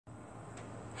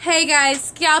Hey guys,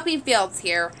 Scalping Fields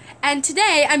here, and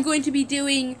today I'm going to be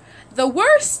doing the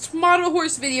worst model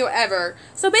horse video ever.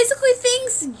 So basically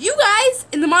things you guys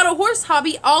in the model horse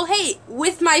hobby all hate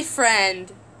with my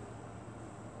friend.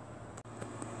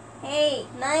 Hey,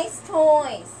 nice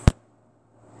toys.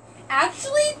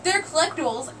 Actually, they're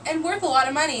collectibles and worth a lot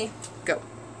of money. Go.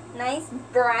 Nice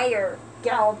Breyer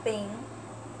galloping.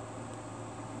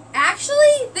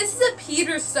 Actually, this is a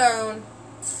Peterstone.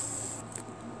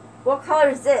 What color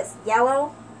is this?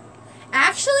 Yellow?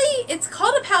 Actually, it's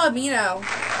called a Palomino.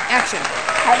 Action.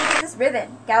 How do you get this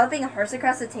ribbon? Galloping a horse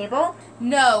across the table?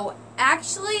 No,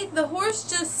 actually, the horse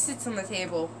just sits on the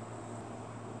table.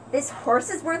 This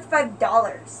horse is worth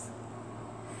 $5.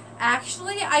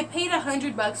 Actually, I paid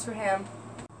 $100 for him.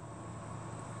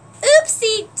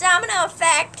 Oopsie! Domino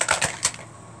effect!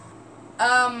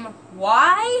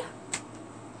 Why?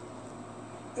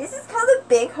 This is called a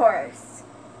big horse.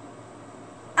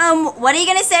 What are you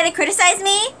gonna say to criticize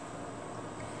me?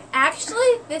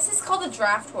 Actually, this is called a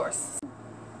draft horse.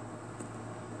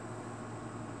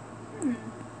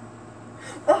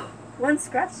 Oh, one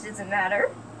scratch doesn't matter.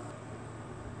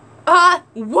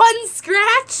 One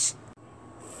scratch?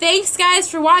 Thanks guys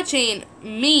for watching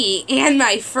me and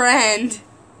my friend.